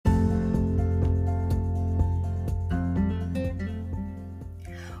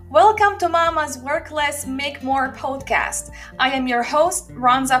Welcome to Mama's Work Less, Make More podcast. I am your host,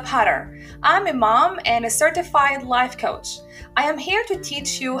 Ronza Potter. I'm a mom and a certified life coach. I am here to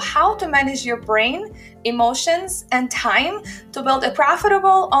teach you how to manage your brain, emotions, and time to build a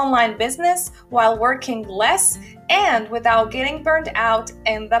profitable online business while working less and without getting burned out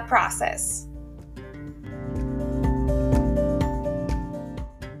in the process.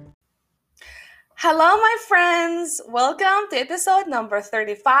 Hello, my friends. Welcome to episode number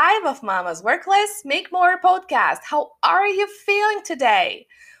 35 of Mama's Work Less, Make More podcast. How are you feeling today?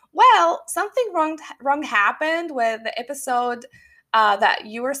 Well, something wrong happened with the episode that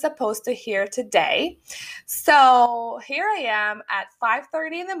you were supposed to hear today. So here I am at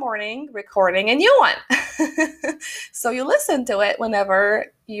 5:30 in the morning recording a new one. So you listen to it whenever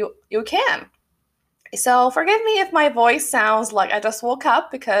you can. So forgive me if my voice sounds like I just woke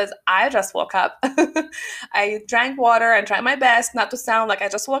up, because I just woke up. I drank water and tried my best not to sound like I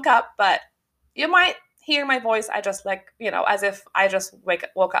just woke up, but you might hear my voice as if I just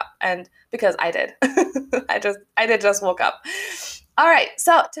woke up, and because I did. I did just woke up. All right,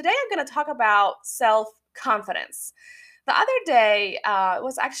 so today I'm going to talk about self-confidence. The other day, it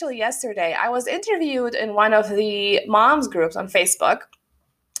was actually yesterday, I was interviewed in one of the moms groups on Facebook.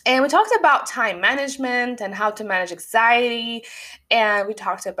 And we talked about time management and how to manage anxiety. And we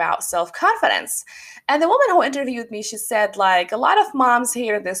talked about self-confidence. And the woman who interviewed me, she said, a lot of moms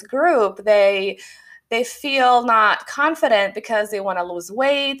here in this group, they feel not confident because they want to lose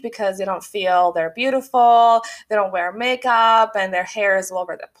weight, because they don't feel they're beautiful, they don't wear makeup, and their hair is all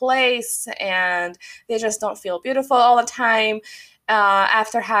over the place, and they just don't feel beautiful all the time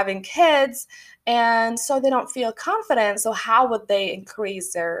after having kids. And so they don't feel confident. So how would they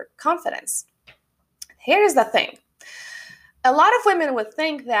increase their confidence? Here's the thing. A lot of women would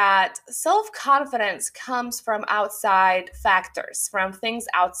think that self-confidence comes from outside factors, from things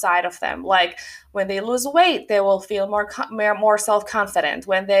outside of them. Like when they lose weight, they will feel more self-confident.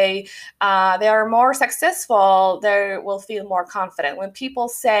 When they are more successful, they will feel more confident. When people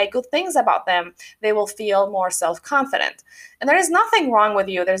say good things about them, they will feel more self-confident. And there is nothing wrong with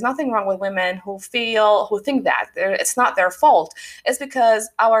you. There's nothing wrong with women who think that. It's not their fault. It's because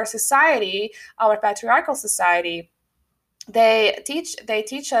our society, our patriarchal society, they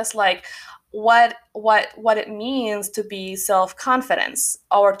teach us what it means to be self-confidence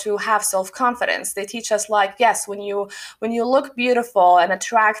or to have self-confidence. They teach us yes, when you look beautiful and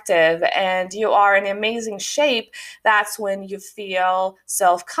attractive and you are in amazing shape, that's when you feel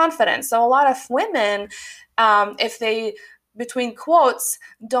self-confident. So a lot of women, if they, between quotes,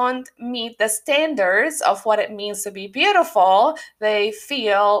 don't meet the standards of what it means to be beautiful, they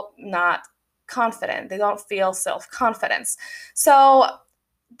feel not confident. They don't feel self-confidence. So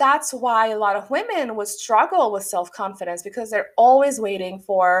that's why a lot of women would struggle with self-confidence, because they're always waiting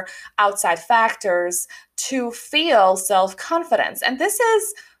for outside factors to feel self-confidence. And this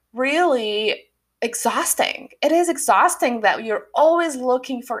is really exhausting. It is exhausting that you're always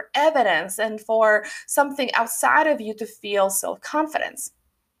looking for evidence and for something outside of you to feel self-confidence.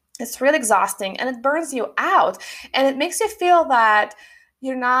 It's really exhausting, and it burns you out, and it makes you feel that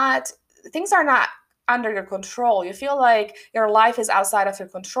things are not under your control. You feel like your life is outside of your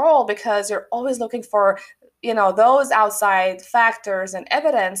control because you're always looking for, those outside factors and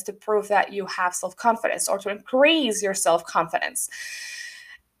evidence to prove that you have self-confidence or to increase your self-confidence.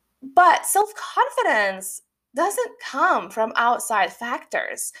 But self-confidence doesn't come from outside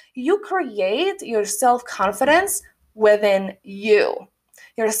factors. You create your self-confidence within you.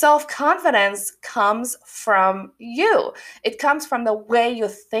 Your self-confidence comes from you. It comes from the way you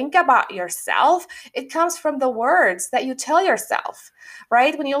think about yourself. It comes from the words that you tell yourself,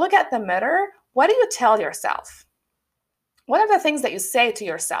 right? When you look at the mirror, what do you tell yourself? What are the things that you say to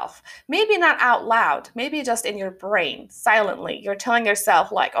yourself? Maybe not out loud, maybe just in your brain, silently. You're telling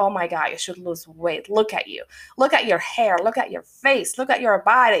yourself oh my God, you should lose weight. Look at you. Look at your hair. Look at your face. Look at your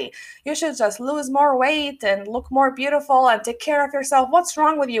body. You should just lose more weight and look more beautiful and take care of yourself. What's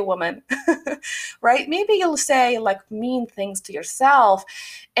wrong with you, woman? Right? Maybe you'll say mean things to yourself,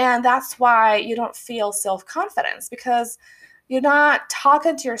 and that's why you don't feel self-confidence, because you're not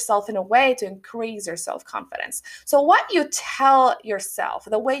talking to yourself in a way to increase your self-confidence. So what you tell yourself,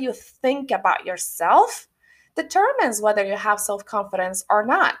 the way you think about yourself, determines whether you have self-confidence or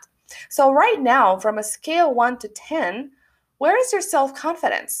not. So right now, from a scale 1 to 10, where is your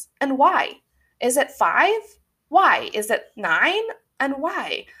self-confidence and why? Is it 5? Why? Is it 9? And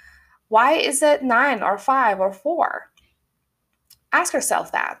why? Why is it 9 or 5 or 4? Ask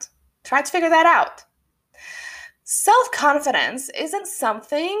yourself that. Try to figure that out. Self-confidence isn't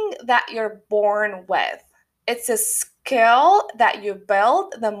something that you're born with. It's a skill that you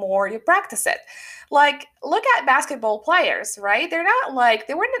build the more you practice it. Like, look at basketball players, right? They're not like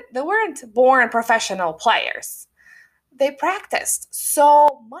they weren't born professional players. They practiced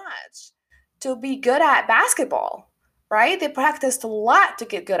so much to be good at basketball, right? They practiced a lot to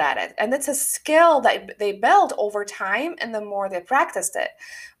get good at it. And it's a skill that they built over time and the more they practiced it,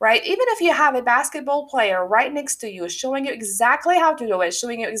 right? Even if you have a basketball player right next to you showing you exactly how to do it,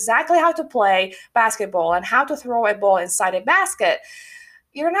 showing you exactly how to play basketball and how to throw a ball inside a basket,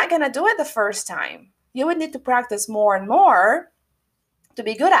 you're not going to do it the first time. You would need to practice more and more to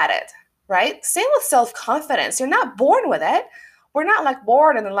be good at it, right? Same with self-confidence. You're not born with it. We're not like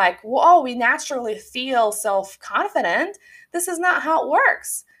born and like, whoa, we naturally feel self-confident. This is not how it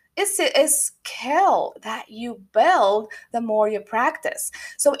works. It's a skill that you build the more you practice.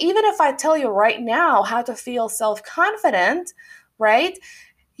 So even if I tell you right now how to feel self-confident, right?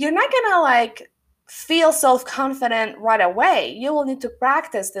 You're not gonna like feel self-confident right away. You will need to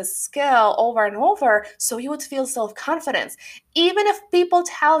practice this skill over and over so you would feel self-confidence. Even if people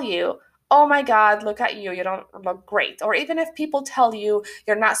tell you, oh my God, look at you, you don't look great. Or even if people tell you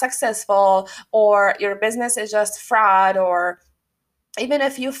you're not successful or your business is just fraud, or even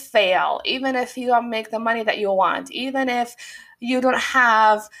if you fail, even if you don't make the money that you want, even if you don't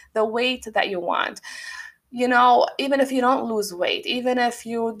have the weight that you want, even if you don't lose weight, even if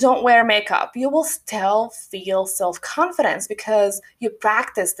you don't wear makeup, you will still feel self-confidence because you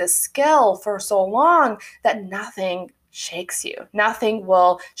practice this skill for so long that nothing shakes you. Nothing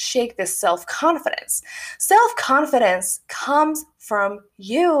will shake this self-confidence. Self-confidence comes from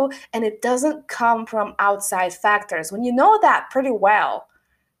you and it doesn't come from outside factors. When you know that pretty well,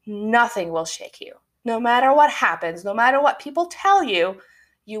 nothing will shake you. No matter what happens, no matter what people tell you,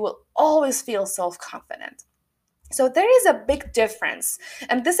 you will always feel self-confident. So there is a big difference,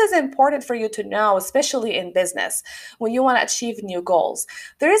 and this is important for you to know, especially in business, when you want to achieve new goals.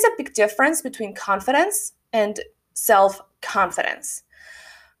 There is a big difference between confidence and self-confidence.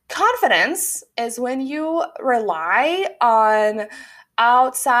 Confidence is when you rely on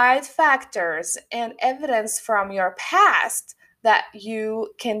outside factors and evidence from your past that you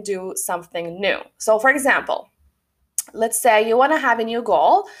can do something new. So, for example, let's say you want to have a new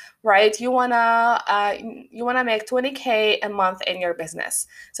goal, right? You want to make 20K a month in your business.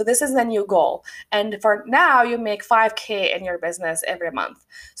 So this is the new goal, and for now you make 5K in your business every month.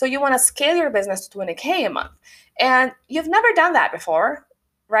 So you want to scale your business to 20K a month, and you've never done that before,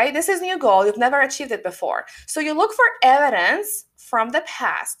 right? This is a new goal. You've never achieved it before. So you look for evidence from the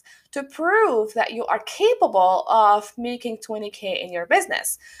past to prove that you are capable of making 20K in your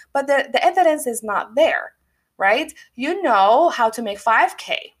business, but the evidence is not there, right? You know how to make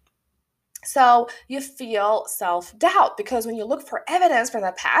 5K. So you feel self-doubt because when you look for evidence from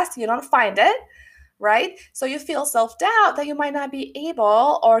the past, you don't find it, right? So you feel self-doubt that you might not be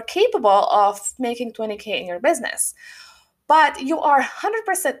able or capable of making 20K in your business. But you are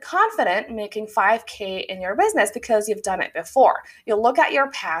 100% confident making 5K in your business because you've done it before. You look at your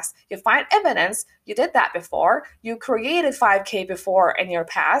past, you find evidence, you did that before, you created 5K before in your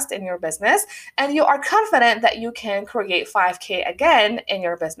past in your business, and you are confident that you can create 5K again in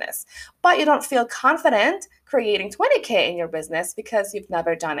your business. But you don't feel confident creating 20K in your business because you've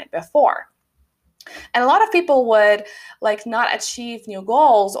never done it before. And a lot of people would like not achieve new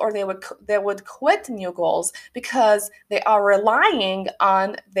goals, or they would quit new goals because they are relying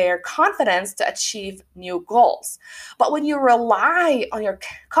on their confidence to achieve new goals. But when you rely on your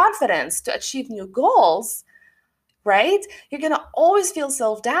confidence to achieve new goals, right, you're going to always feel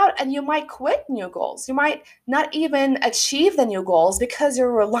self-doubt and you might quit new goals. You might not even achieve the new goals because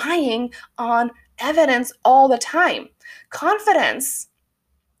you're relying on evidence all the time. Confidence,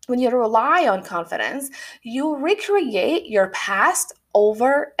 when you rely on confidence, you recreate your past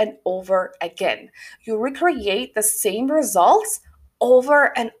over and over again. You recreate the same results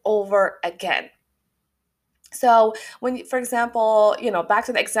over and over again. So when, for example, back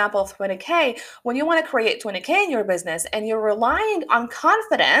to the example of 20K, when you want to create 20K in your business and you're relying on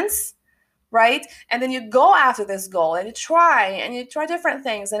confidence, right? And then you go after this goal and you try different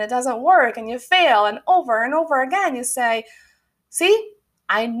things and it doesn't work and you fail, and over again, you say, see,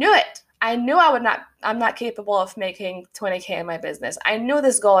 I knew it. I knew I'm not capable of making 20K in my business. I knew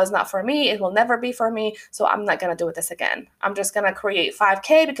this goal is not for me. It will never be for me. So I'm not going to do this again. I'm just going to create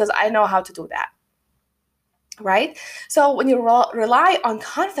 5K because I know how to do that. Right? So when you rely on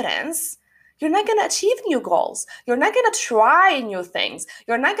confidence, you're not going to achieve new goals. You're not going to try new things.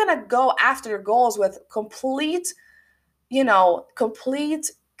 You're not going to go after your goals with complete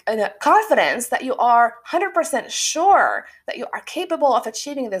confidence that you are 100% sure that you are capable of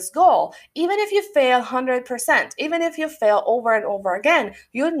achieving this goal. Even if you fail 100%, even if you fail over and over again,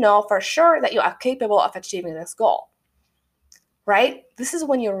 you know for sure that you are capable of achieving this goal, right? This is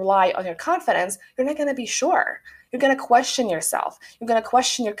when you rely on your confidence. You're not going to be sure. You're going to question yourself. You're going to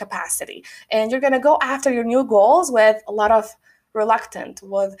question your capacity. And you're going to go after your new goals with a lot of you're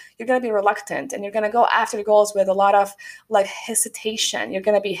going to be reluctant, and you're going to go after your goals with a lot of like hesitation. You're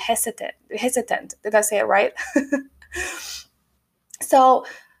going to be hesitant. Did I say it right? So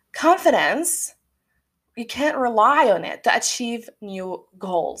confidence, you can't rely on it to achieve new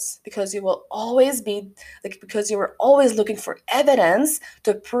goals, because you will always be because you are always looking for evidence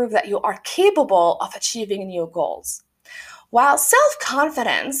to prove that you are capable of achieving new goals. While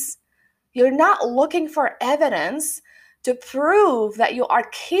self-confidence, you're not looking for evidence to prove that you are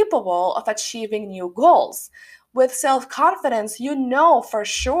capable of achieving new goals. With self-confidence, you know for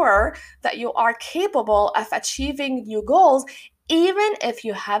sure that you are capable of achieving new goals, even if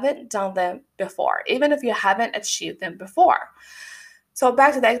you haven't done them before, even if you haven't achieved them before. So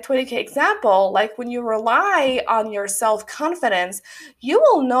back to that 20K example, like when you rely on your self-confidence, you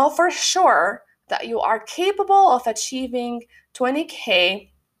will know for sure that you are capable of achieving 20K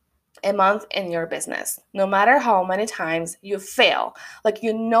a month in your business, no matter how many times you fail. Like,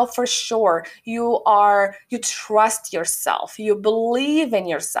 you know for sure you trust yourself, you believe in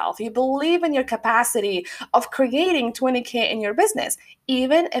yourself, you believe in your capacity of creating 20K in your business,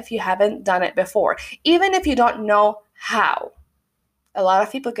 even if you haven't done it before, even if you don't know how. A lot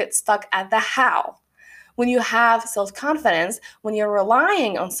of people get stuck at the how. When you have self-confidence, when you're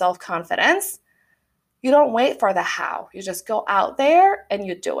relying on self-confidence, you don't wait for the how. You just go out there and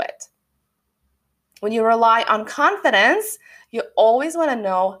you do it. When you rely on confidence, you always want to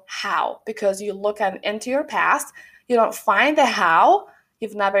know how, because you look into your past, you don't find the how,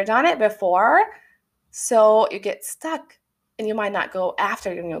 you've never done it before, so you get stuck and you might not go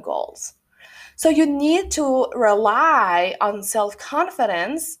after your new goals. So you need to rely on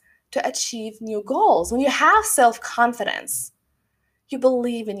self-confidence to achieve new goals. When you have self-confidence, you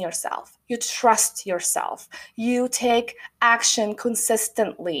believe in yourself, you trust yourself, you take action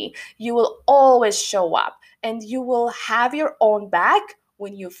consistently, you will always show up, and you will have your own back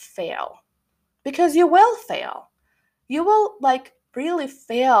when you fail. Because you will fail. You will really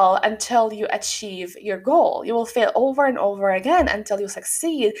fail until you achieve your goal. You will fail over and over again until you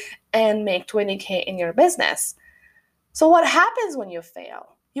succeed and make 20K in your business. So what happens when you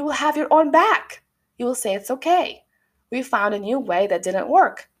fail? You will have your own back. You will say, it's okay. We found a new way that didn't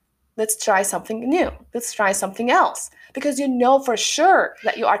work. Let's try something new. Let's try something else. Because you know for sure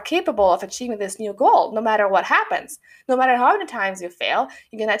that you are capable of achieving this new goal, no matter what happens. No matter how many times you fail,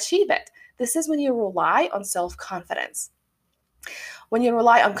 you're going to achieve it. This is when you rely on self-confidence. When you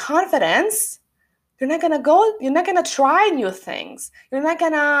rely on confidence, you're not going to try new things. You're not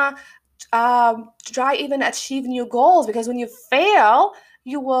going to try even achieve new goals, because when you fail,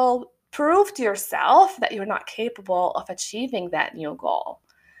 you will prove to yourself that you're not capable of achieving that new goal.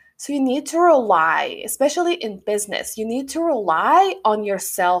 So you need to rely, especially in business, you need to rely on your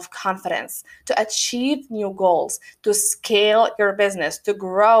self-confidence to achieve new goals, to scale your business, to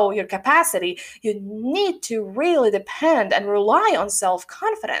grow your capacity. You need to really depend and rely on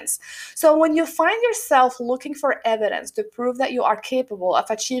self-confidence. So when you find yourself looking for evidence to prove that you are capable of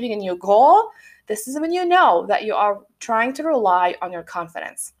achieving a new goal, this is when you know that you are trying to rely on your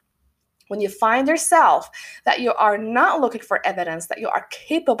confidence. When you find yourself that you are not looking for evidence that you are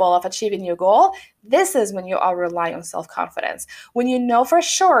capable of achieving your goal, this is when you are relying on self-confidence. When you know for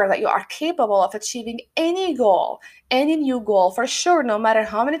sure that you are capable of achieving any goal, any new goal, for sure, no matter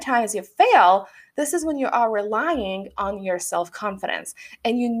how many times you fail, this is when you are relying on your self-confidence.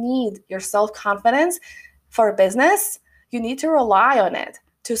 And you need your self-confidence for business. You need to rely on it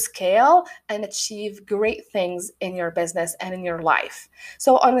to scale and achieve great things in your business and in your life.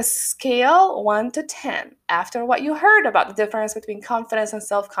 So on a scale 1 to 10, after what you heard about the difference between confidence and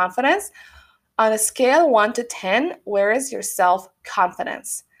self-confidence, on a scale 1 to 10, where is your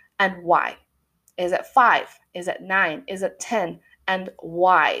self-confidence and why? Is it 5? Is it 9? Is it 10? And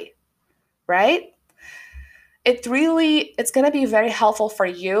why? Right? It's going to be very helpful for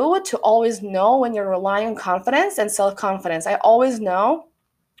you to always know when you're relying on confidence and self-confidence. I always know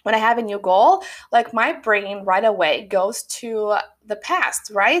when I have a new goal, like my brain right away goes to the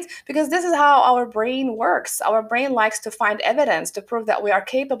past, right? Because this is how our brain works. Our brain likes to find evidence to prove that we are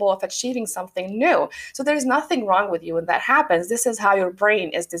capable of achieving something new. So there's nothing wrong with you when that happens. This is how your brain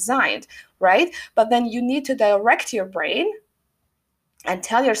is designed, right? But then you need to direct your brain and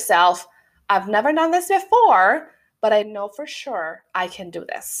tell yourself, I've never done this before, but I know for sure I can do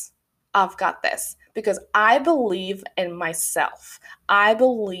this. I've got this because I believe in myself. I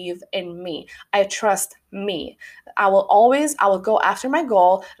believe in me. I trust me. I will go after my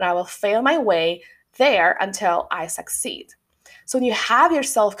goal and I will fail my way there until I succeed. So when you have your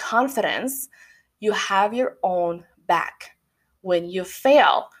self-confidence, you have your own back. When you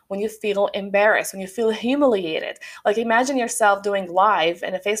fail, when you feel embarrassed, when you feel humiliated, like imagine yourself doing live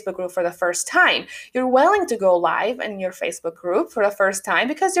in a Facebook group for the first time. You're willing to go live in your Facebook group for the first time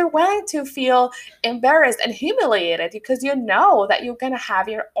because you're willing to feel embarrassed and humiliated because you know that you're going to have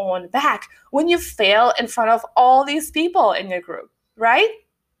your own back when you fail in front of all these people in your group, right?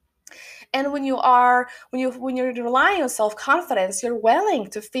 And when you're relying on self-confidence, you're willing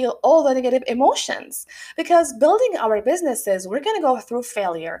to feel all the negative emotions. Because building our businesses, we're going to go through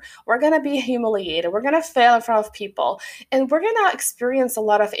failure. We're going to be humiliated. We're going to fail in front of people. And we're going to experience a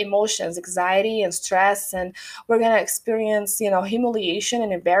lot of emotions, anxiety and stress. And we're going to experience, humiliation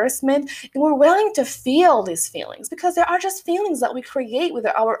and embarrassment. And we're willing to feel these feelings because they are just feelings that we create with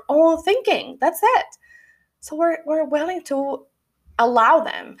our own thinking. That's it. So we're willing to allow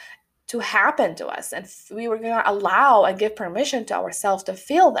them to happen to us, and we were going to allow and give permission to ourselves to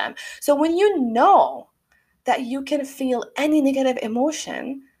feel them. So when you know that you can feel any negative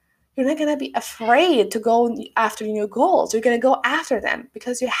emotion, you're not going to be afraid to go after new goals. You're going to go after them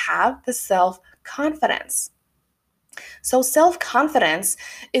because you have the self-confidence. So self-confidence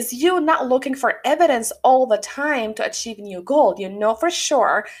is you not looking for evidence all the time to achieve a new goal. You know for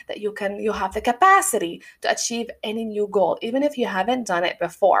sure that you have the capacity to achieve any new goal, even if you haven't done it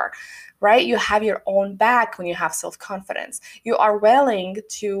before, right? You have your own back when you have self-confidence. You are willing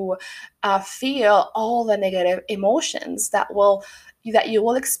to feel all the negative emotions that you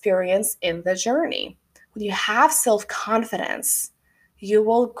will experience in the journey. When you have self-confidence, you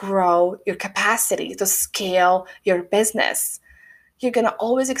will grow your capacity to scale your business. You're going to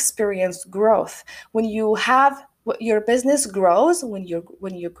always experience growth. When your business grows when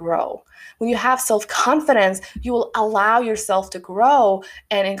you grow. When you have self-confidence, you will allow yourself to grow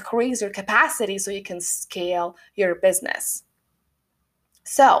and increase your capacity so you can scale your business.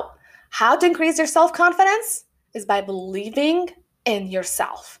 So, how to increase your self-confidence is by believing in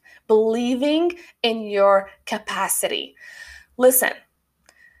yourself, believing in your capacity. Listen,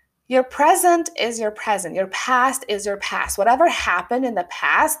 your present is your present. Your past is your past. Whatever happened in the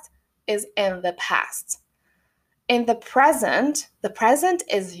past is in the past. In the present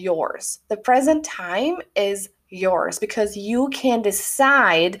is yours. The present time is yours because you can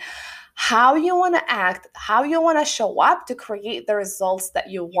decide how you want to act, how you want to show up to create the results that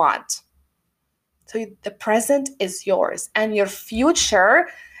you want. So the present is yours and your future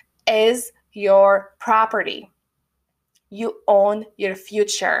is your property. You own your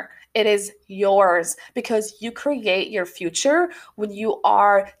future. It is yours because you create your future when you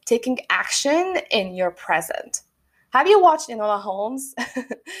are taking action in your present. Have you watched Enola Holmes?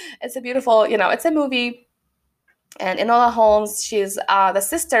 It's a beautiful, it's a movie. And Enola Holmes, she's the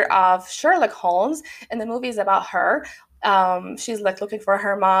sister of Sherlock Holmes, and the movie is about her. She's like looking for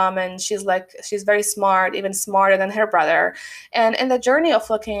her mom, and she's very smart, even smarter than her brother. And in the journey of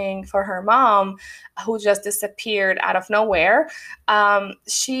looking for her mom, who just disappeared out of nowhere,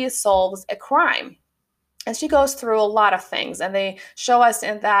 she solves a crime. And she goes through a lot of things, and they show us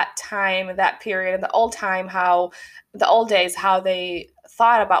in that time, that period, in the old days, how they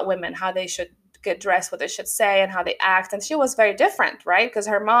thought about women, how they should get dressed, what they should say, and how they act. And she was very different, right? Because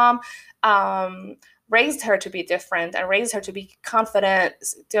her mom raised her to be different and raised her to be confident,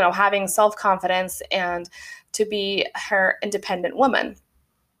 having self-confidence and to be her independent woman.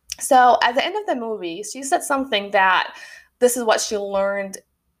 So at the end of the movie, she said something that this is what she learned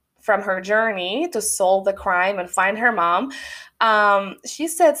from her journey to solve the crime and find her mom. She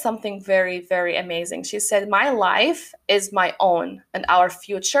said something very, very amazing. She said, "My life is my own and our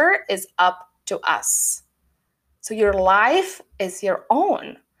future is up to us." So your life is your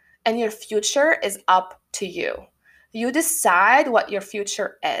own and your future is up to you. You decide what your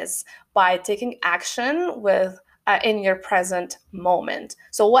future is by taking action in your present moment.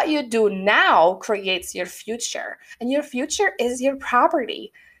 So what you do now creates your future, and your future is your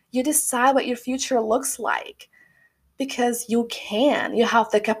property. You decide what your future looks like because you have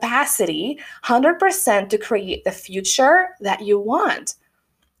the capacity 100% to create the future that you want.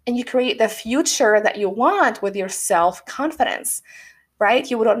 And you create the future that you want with your self-confidence, right?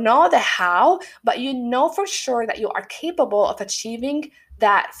 You don't know the how, but you know for sure that you are capable of achieving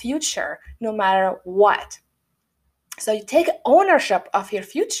that future no matter what. So you take ownership of your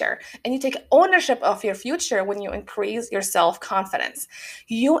future, and you take ownership of your future when you increase your self-confidence.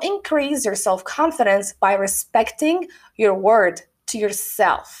 You increase your self-confidence by respecting your word to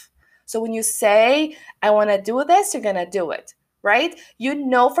yourself. So when you say, I want to do this, you're going to do it, right? You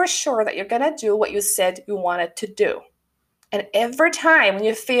know for sure that you're going to do what you said you wanted to do. And every time when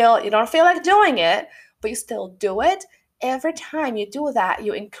you feel you don't feel like doing it, but you still do it, every time you do that,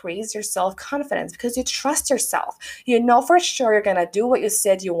 you increase your self-confidence because you trust yourself. You know for sure you're going to do what you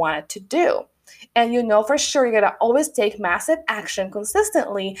said you wanted to do. And you know for sure you're going to always take massive action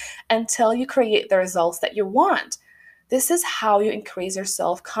consistently until you create the results that you want. This is how you increase your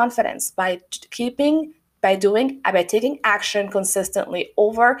self-confidence by taking action consistently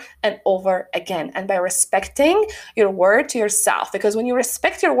over and over again, and by respecting your word to yourself. Because when you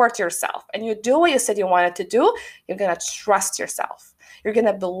respect your word to yourself and you do what you said you wanted to do, you're going to trust yourself. You're going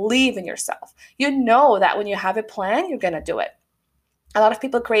to believe in yourself. You know that when you have a plan, you're going to do it. A lot of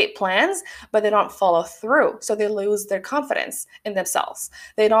people create plans, but they don't follow through. So they lose their confidence in themselves.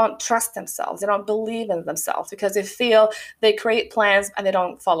 They don't trust themselves. They don't believe in themselves because they feel they create plans and they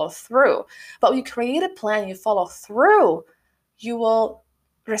don't follow through. But when you create a plan, you follow through, you will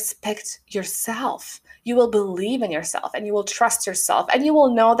respect yourself. You will believe in yourself, and you will trust yourself, and you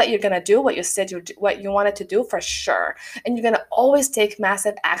will know that you're going to do what you said what you wanted to do for sure. And you're going to always take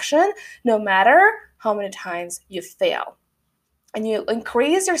massive action no matter how many times you fail. And you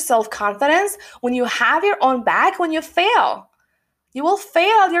increase your self-confidence when you have your own back when you fail. You will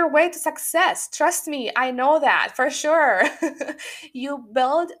fail your way to success. Trust me, I know that for sure. You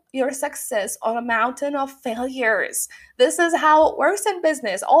build your success on a mountain of failures. This is how it works in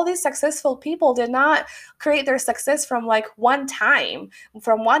business. All these successful people did not create their success from like one time,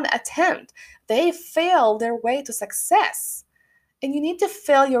 from one attempt. They failed their way to success. And you need to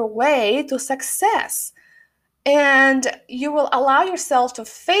fail your way to success. And you will allow yourself to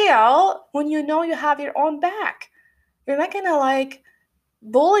fail when you know you have your own back. You're not going to like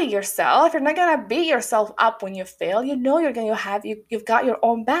bully yourself. You're not going to beat yourself up when you fail. You know you're going to have you've got your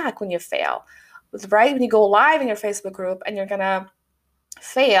own back when you fail. Right? When you go live in your Facebook group and you're going to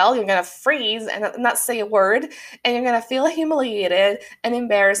fail, you're going to freeze and not say a word, and you're going to feel humiliated and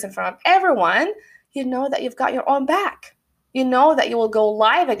embarrassed in front of everyone, you know that you've got your own back. You know that you will go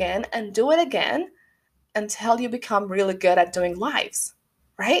live again and do it again until you become really good at doing lives,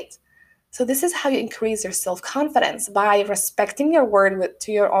 right? So this is how you increase your self-confidence, by respecting your word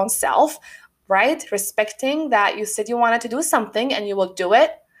to your own self, right? Respecting that you said you wanted to do something and you will do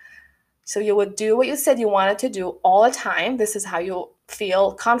it. So you would do what you said you wanted to do all the time. This is how you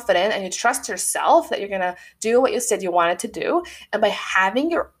feel confident and you trust yourself that you're going to do what you said you wanted to do. And by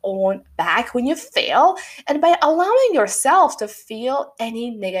having your own back when you fail, and by allowing yourself to feel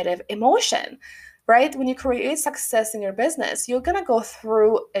any negative emotion, right? When you create success in your business, you're going to go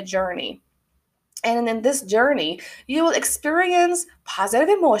through a journey. And in this journey, you will experience positive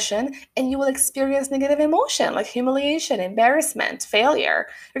emotion and you will experience negative emotion like humiliation, embarrassment, failure.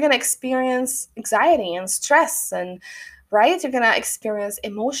 You're going to experience anxiety and stress, and right? You're going to experience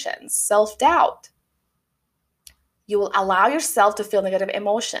emotions, self-doubt. You will allow yourself to feel negative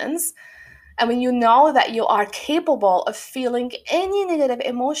emotions. And when you know that you are capable of feeling any negative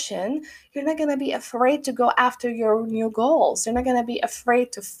emotion, you're not going to be afraid to go after your new goals. You're not going to be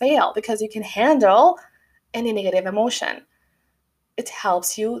afraid to fail because you can handle any negative emotion. This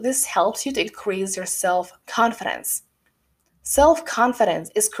helps you to increase your self-confidence.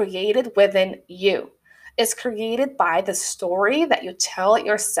 Self-confidence is created within you. It's created by the story that you tell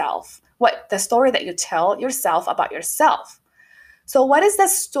yourself. The story that you tell yourself about yourself. So what is the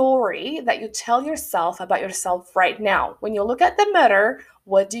story that you tell yourself about yourself right now? When you look at the mirror,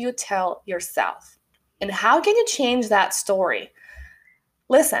 what do you tell yourself? And how can you change that story?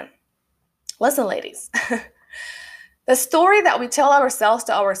 Listen, ladies. The story that we tell ourselves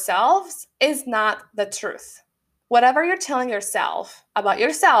to ourselves is not the truth. Whatever you're telling yourself about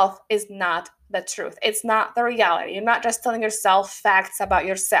yourself is not the truth. It's not the reality. You're not just telling yourself facts about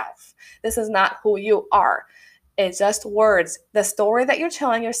yourself. This is not who you are. It's just words. The story that you're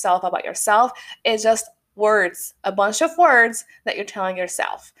telling yourself about yourself is just words, a bunch of words that you're telling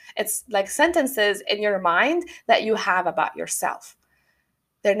yourself. It's like sentences in your mind that you have about yourself.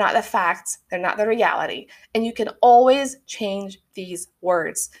 They're not the facts. They're not the reality. And you can always change these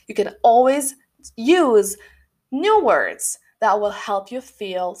words. You can always use new words that will help you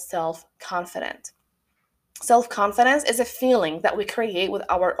feel self-confident. Self-confidence is a feeling that we create with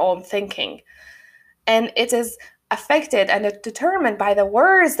our own thinking. And it is affected and determined by the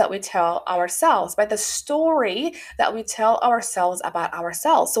words that we tell ourselves, by the story that we tell ourselves about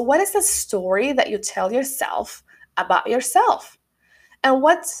ourselves. So what is the story that you tell yourself about yourself? And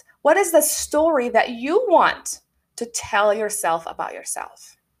what is the story that you want to tell yourself about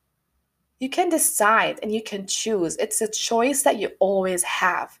yourself? You can decide and you can choose. It's a choice that you always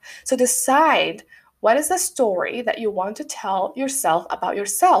have. So decide what is the story that you want to tell yourself about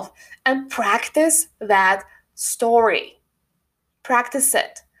yourself and practice that story. Practice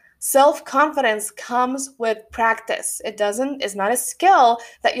it. Self-confidence comes with practice. It's not a skill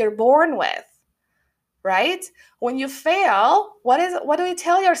that you're born with, right? When you fail, what do you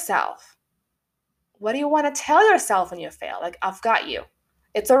tell yourself? What do you want to tell yourself when you fail? Like, I've got you.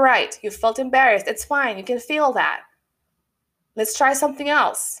 It's all right. You felt embarrassed. It's fine. You can feel that. Let's try something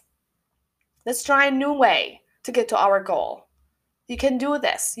else. Let's try a new way to get to our goal. You can do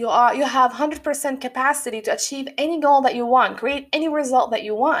this. You have 100% capacity to achieve any goal that you want, create any result that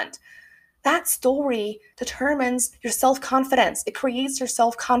you want. That story determines your self-confidence. It creates your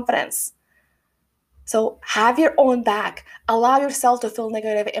self-confidence. So have your own back. Allow yourself to feel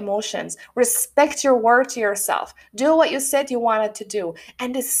negative emotions. Respect your word to yourself. Do what you said you wanted to do.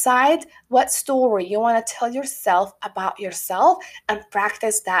 And decide what story you want to tell yourself about yourself and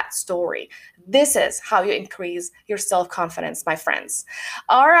practice that story. This is how you increase your self-confidence, my friends.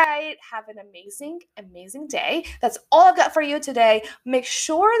 All right. Have an amazing, amazing day. That's all I've got for you today. Make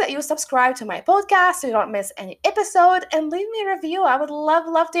sure that you subscribe to my podcast so you don't miss any episode, and leave me a review. I would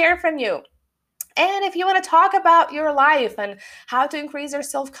love to hear from you. And if you want to talk about your life and how to increase your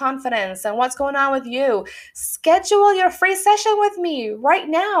self-confidence and what's going on with you, schedule your free session with me right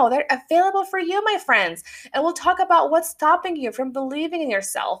now. They're available for you, my friends. And we'll talk about what's stopping you from believing in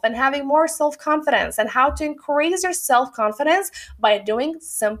yourself and having more self-confidence and how to increase your self-confidence by doing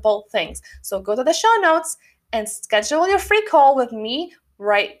simple things. So go to the show notes and schedule your free call with me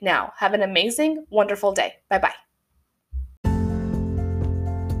right now. Have an amazing, wonderful day. Bye-bye.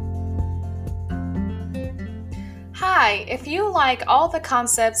 Hi, if you like all the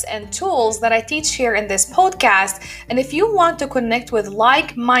concepts and tools that I teach here in this podcast, and if you want to connect with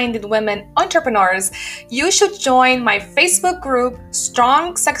like-minded women entrepreneurs, you should join my Facebook group,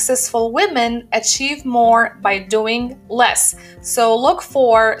 Strong Successful Women Achieve More by Doing Less. So look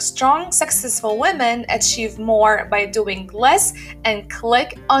for Strong Successful Women Achieve More by Doing Less and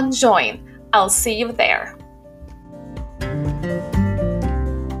click on join. I'll see you there.